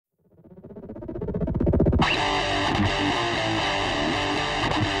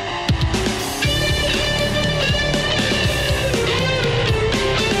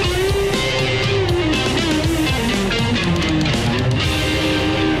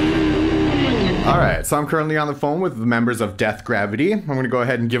All right, so I'm currently on the phone with the members of Death Gravity. I'm going to go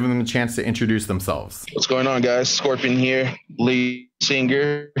ahead and give them a chance to introduce themselves. What's going on, guys? Scorpion here, lead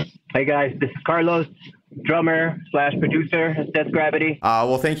singer. Hey guys, this is Carlos, drummer slash producer at Death Gravity.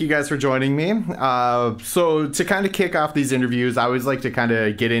 Well, thank you guys for joining me. So to kind of kick off these interviews, I always like to kind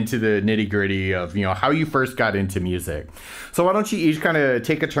of get into the nitty gritty of, how you first got into music. So why don't you each kind of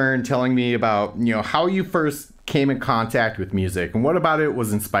take a turn telling me about, how you first came in contact with music and what about it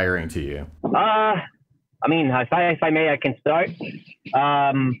was inspiring to you? If I may, I can start.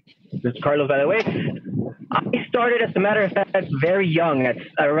 This is Carlos, by the way. I started, as a matter of fact, very young. At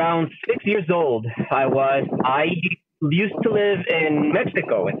around 6 years old, I used to live in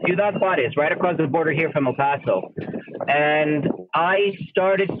Mexico, in Ciudad Juarez, right across the border here from El Paso. And I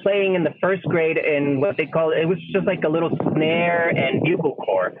started playing in the first grade in what they call, it was just like a little snare and bugle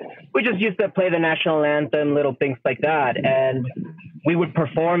corps. We just used to play the national anthem, little things like that. And we would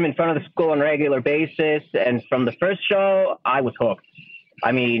perform in front of the school on a regular basis. And from the first show, I was hooked.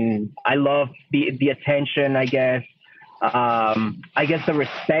 I love the attention, I guess. The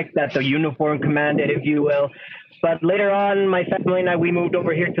respect that the uniform commanded, if you will. But later on, my family and I, we moved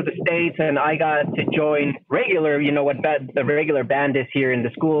over here to the States, and I got to join regular, the regular band is here in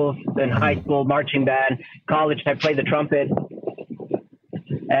the schools, in high school, marching band, college, I played the trumpet.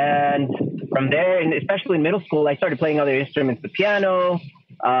 And from there, and especially in middle school, I started playing other instruments, the piano,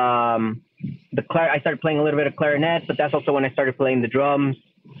 I started playing a little bit of clarinet, but that's also when I started playing the drums.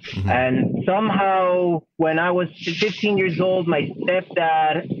 Mm-hmm. And somehow, when I was 15 years old, my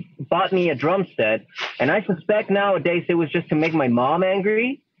stepdad bought me a drum set. And I suspect nowadays it was just to make my mom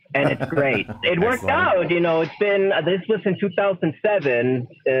angry. And it's great. It worked out, it's been, this was in 2007,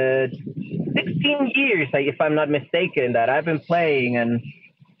 16 years, if I'm not mistaken, that I've been playing. And,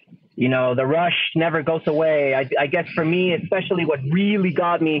 the rush never goes away. I guess for me, especially what really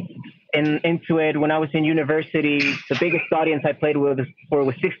got me into it when I was in university, the biggest audience I played with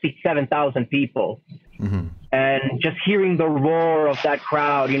was 67,000 people. Mm-hmm. And just hearing the roar of that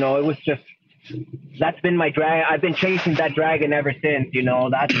crowd, it was just, that's been my drag. I've been chasing that dragon ever since, there's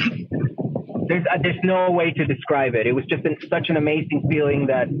no way to describe it. It was just such an amazing feeling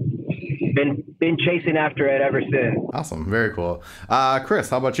that been chasing after it ever since. Awesome. Very cool. Chris,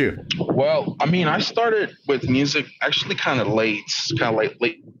 how about you? Well, I started with music actually kind of late. I like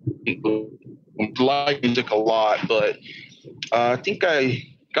music a lot, but I think I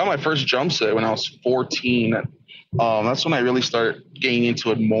got my first drum set when I was 14. That's when I really started getting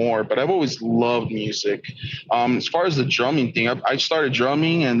into it more, but I've always loved music. As far as the drumming thing, I started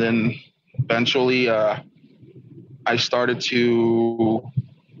drumming, and then eventually I started to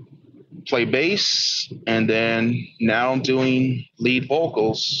play bass, and then now I'm doing lead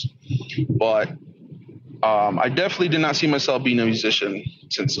vocals. But I definitely did not see myself being a musician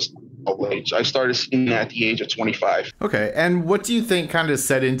since a small age. I started singing at the age of 25. Okay, and what do you think kind of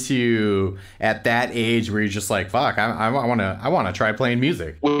set into you at that age where you're just like, fuck, I want to try playing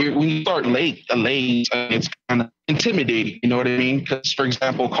music? When you start late, it's kind of intimidating, you know what I mean? Because, for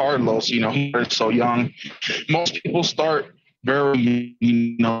example, Carlos, he started so young. Most people start very,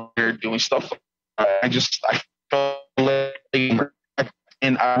 they're doing stuff. I felt like,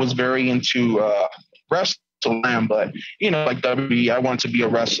 and I was very into wrestling, but like WWE, I wanted to be a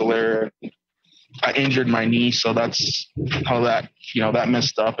wrestler. I injured my knee, so that's how that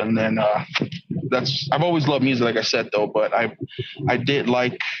messed up. And then I've always loved music, like I said, though. But I did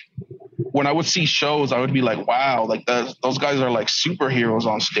like, when I would see shows, I would be like, wow, like those guys are like superheroes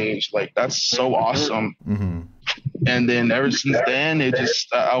on stage. Like, that's so awesome. Mm-hmm. And then ever since then,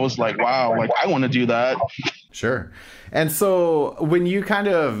 I was like, wow, like I want to do that. Sure. And so when you kind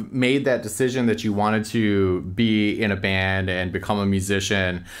of made that decision that you wanted to be in a band and become a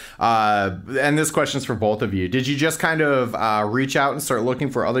musician, and this question's for both of you, did you just kind of reach out and start looking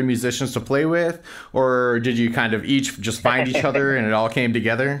for other musicians to play with? Or did you kind of each just find each other and it all came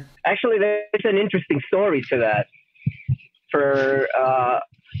together? Actually, there's an interesting story to that. For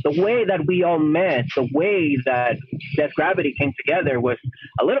the way that we all met, the way that Death Gravity came together was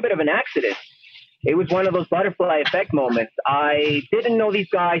a little bit of an accident. It was one of those butterfly effect moments. I didn't know these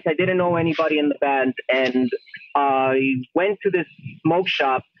guys. I didn't know anybody in the band. And I went to this smoke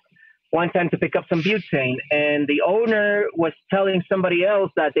shop one time to pick up some butane. And the owner was telling somebody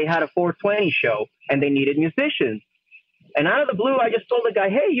else that they had a 420 show and they needed musicians. And out of the blue, I just told the guy,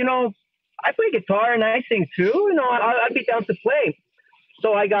 hey, I play guitar and I sing too. I'd be down to play.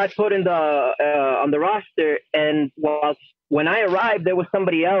 So I got put in on the roster. And when I arrived, there was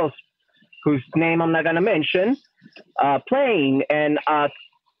somebody else whose name I'm not going to mention, playing, and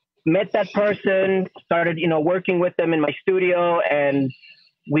met that person, started, working with them in my studio, and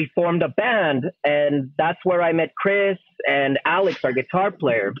we formed a band, and that's where I met Chris and Alex, our guitar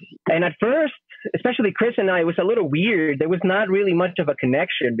player. And at first, especially Chris and I, it was a little weird. There was not really much of a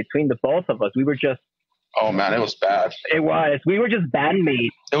connection between the both of us. We were just... Oh man, it was bad. It was. We were just bandmates.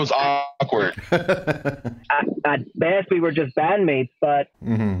 It was awkward. At best, we were just bandmates, but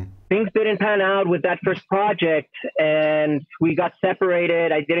things didn't pan out with that first project, and we got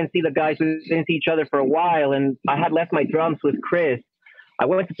separated. I didn't see the guys. We didn't see each other for a while, and I had left my drums with Chris. I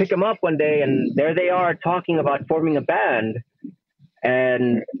went to pick them up one day, and there they are talking about forming a band.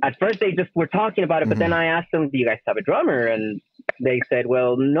 And at first, they just were talking about it, but then I asked them, do you guys have a drummer? And they said,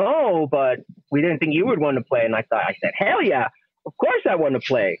 well, no, but we didn't think you would want to play. And I said, hell yeah, of course I want to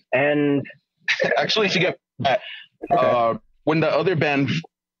play. And actually, to get back, when the other band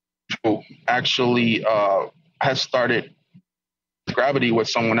actually has started Gravity with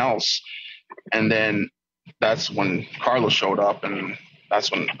someone else, and then that's when Carlos showed up, and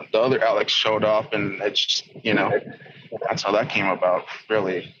that's when the other Alex showed up, and it's just, that's how that came about,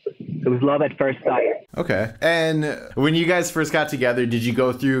 really. It was love at first sight. Okay. And when you guys first got together, did you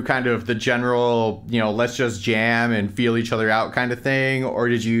go through kind of the general, let's just jam and feel each other out kind of thing? Or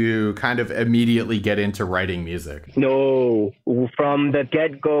did you kind of immediately get into writing music? No. From the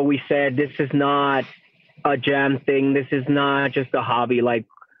get-go, we said, this is not a jam thing. This is not just a hobby. Like,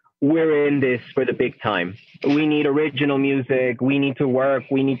 we're in this for the big time. We need original music. We need to work.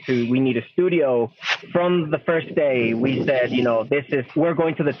 We need a studio. From the first day, we said, we're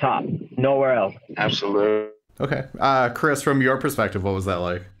going to the top, nowhere else. Absolutely. Okay. Chris, from your perspective, what was that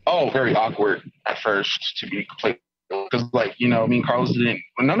like? Oh, very awkward at first, to be completely, because me and Carlos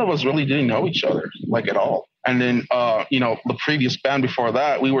none of us really didn't know each other, like, at all. And then, the previous band before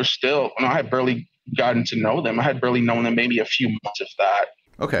that, we were still, I had barely gotten to know them. I had barely known them maybe a few months, if that.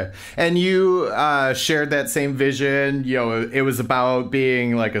 Okay. And you shared that same vision. It was about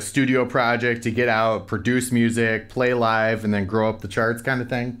being like a studio project to get out, produce music, play live, and then grow up the charts kind of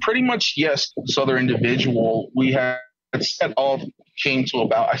thing? Pretty much, yes. Southern Individual, we had set all came to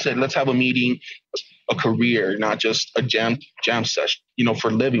about, I said, let's have a meeting, a career, not just a jam session, for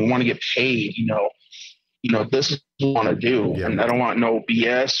a living. We want to get paid, this is what we want to do. Yeah. And I don't want no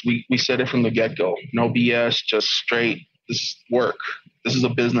BS. We said it from the get-go. No BS, just straight. This is work. This is a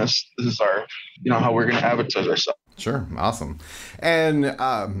business. This is our, how we're going to advertise ourselves. Sure. Awesome. And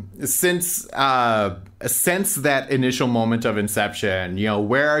since that initial moment of inception,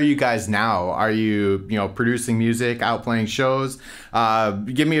 where are you guys now? Are you, producing music, out playing shows?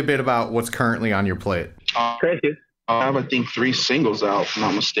 Give me a bit about what's currently on your plate. Crazy. I have, I think, 3 singles out, if I'm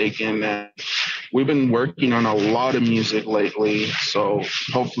not mistaken. And we've been working on a lot of music lately. So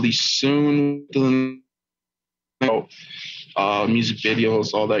hopefully soon, music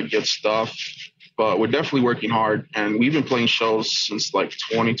videos, all that good stuff. But we're definitely working hard, and we've been playing shows since like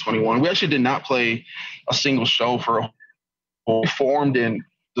 2021. We actually did not play a single show formed in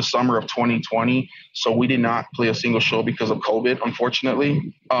the summer of 2020, so we did not play a single show because of COVID,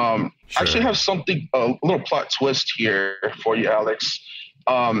 unfortunately. Sure. I actually have a little plot twist here for you, Alex.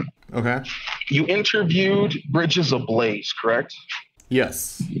 Okay. You interviewed Bridges Ablaze, correct?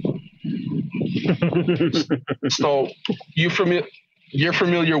 Yes. So you're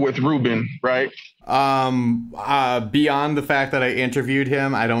familiar with Ruben, right? Beyond the fact that I interviewed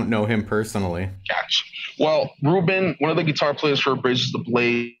him, I don't know him personally. Gotcha. Well, Ruben, one of the guitar players for Bridges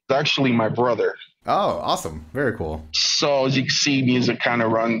Ablaze, is actually my brother. Oh, awesome. Very cool. So as you can see, music kind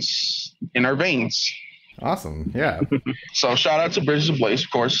of runs in our veins. Awesome. Yeah. So shout out to Bridges Ablaze,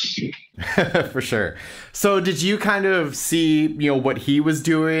 of course. For sure. So did you kind of see, what he was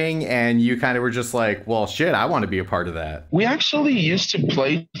doing, and you kind of were just like, well, shit, I want to be a part of that? We actually used to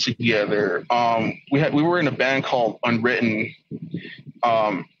play together. We were in a band called Unwritten,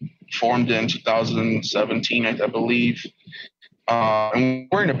 formed in 2017, I believe. And we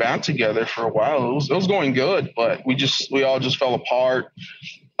were in a band together for a while. It was going good, but we all just fell apart.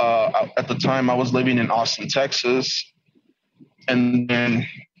 At the time, I was living in Austin, Texas, and then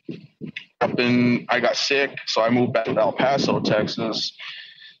I got sick, so I moved back to El Paso, Texas.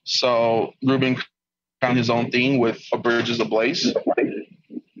 So Ruben found his own thing with Bridges Ablaze.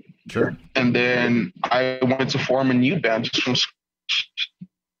 Sure. And then I wanted to form a new band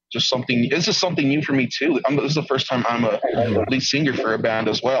just something. This is something new for me too. This is the first time I'm a lead singer for a band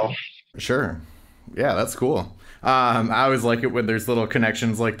as well. Sure. Yeah, that's cool. I always like it when there's little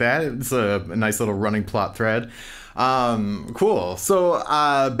connections like that. It's a nice little running plot thread. Cool. So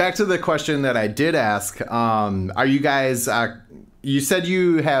back to the question that I did ask. Are you guys, you said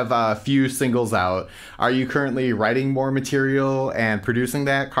you have a few singles out. Are you currently writing more material and producing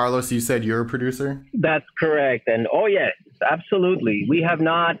that? Carlos, you said you're a producer? That's correct. And oh, yes. absolutely. We have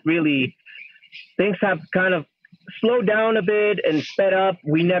not really, things have kind of slowed down a bit and sped up.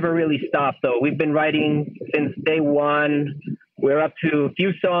 We never really stopped, though. We've been writing since day one. We're up to a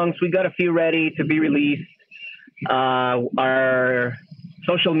few songs. We got a few ready to be released. Our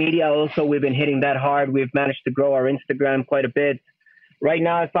social media also, we've been hitting that hard. We've managed to grow our Instagram quite a bit. Right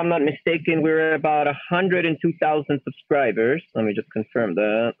now, if I'm not mistaken, we're at about 102,000 subscribers. Let me just confirm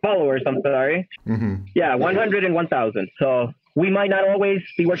the followers. I'm sorry. Mm-hmm. Yeah, 101,000. So we might not always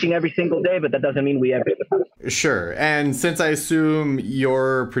be working every single day, but that doesn't mean we ever. Sure. And since I assume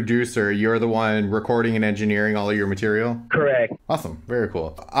you're producer, you're the one recording and engineering all of your material? Correct. Awesome. Very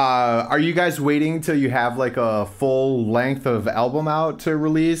cool. Are you guys waiting till you have like a full length of album out to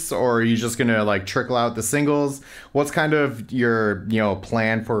release, or are you just going to like trickle out the singles? What's kind of your,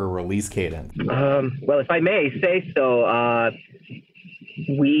 plan for a release cadence? Well, if I may say so, I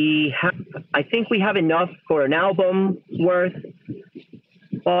think we have enough for an album worth,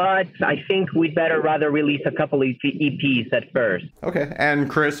 but I think we'd better rather release a couple of EPs at first. Okay. And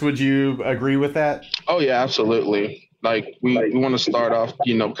Chris, would you agree with that? Oh yeah, absolutely. Like we want to start off,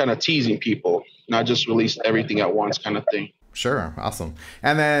 kind of teasing people, not just release everything at once kind of thing. Sure. Awesome.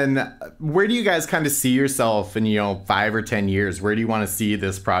 And then where do you guys kind of see yourself in, 5 or 10 years? Where do you want to see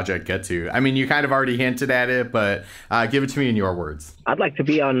this project get to? I mean, you kind of already hinted at it, but give it to me in your words. I'd like to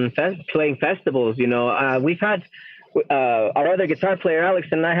be on playing festivals. We've had our other guitar player, Alex,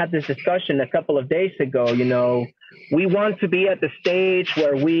 and I had this discussion a couple of days ago. We want to be at the stage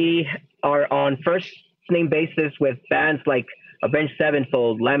where we are on first name basis with bands like Avenged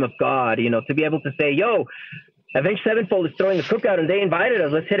Sevenfold, Lamb of God, to be able to say, yo, Avenged Sevenfold is throwing a cookout and they invited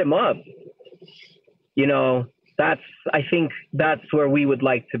us. Let's hit them up. I think that's where we would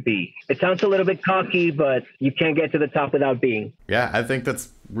like to be. It sounds a little bit cocky, but you can't get to the top without being. Yeah, I think that's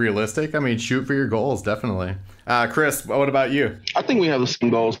realistic. I mean, shoot for your goals, definitely. Chris, what about you? I think we have the same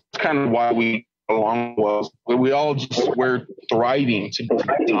goals. It's kind of why we along was we're thriving to be at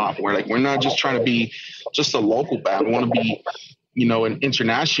the top. We're not just trying to be just a local band. We want to be, an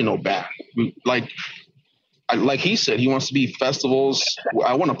international band. Like he said, he wants to be festivals.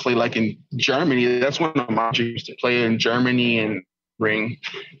 I want to play like in Germany. That's one of my dreams, to play in Germany and bring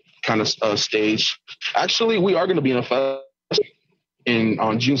kind of stage. Actually, we are going to be in a festival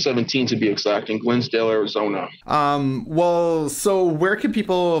on June 17th, to be exact, in Glensdale, Arizona. Well, so where can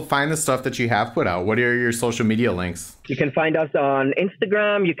people find the stuff that you have put out? What are your social media links? You can find us on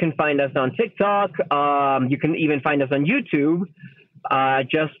Instagram. You can find us on TikTok. You can even find us on YouTube.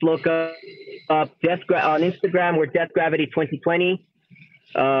 Just look up on Instagram. We're Death Gravity 2020.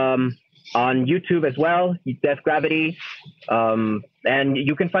 On YouTube as well, Death Gravity. And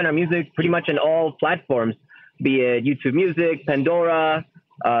you can find our music pretty much in all platforms, be it YouTube Music, Pandora,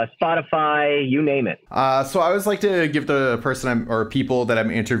 Spotify, you name it. So I always like to give the person or people that I'm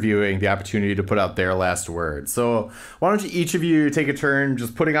interviewing the opportunity to put out their last word. So why don't you each of you take a turn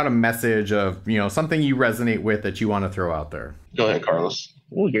just putting out a message of, something you resonate with that you want to throw out there. Go ahead, Carlos.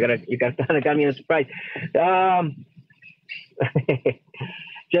 Ooh, you got me in a surprise.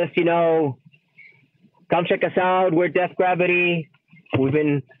 Just, come check us out. We're Death Gravity. We've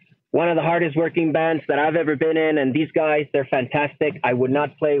been one of the hardest working bands that I've ever been in. And these guys, they're fantastic. I would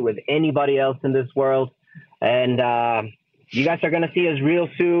not play with anybody else in this world. And you guys are going to see us real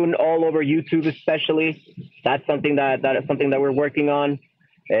soon, all over YouTube especially. That's something that is something that we're working on.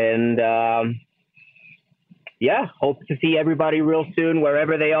 And hope to see everybody real soon,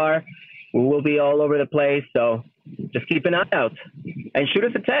 wherever they are. We will be all over the place. So just keep an eye out and shoot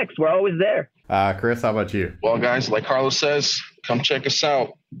us a text. We're always there. Chris, how about you? Well, guys, like Carlos says, come check us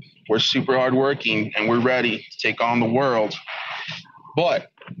out. We're super hardworking and we're ready to take on the world.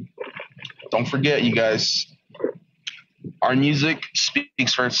 But don't forget, you guys, our music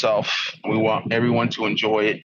speaks for itself. We want everyone to enjoy it.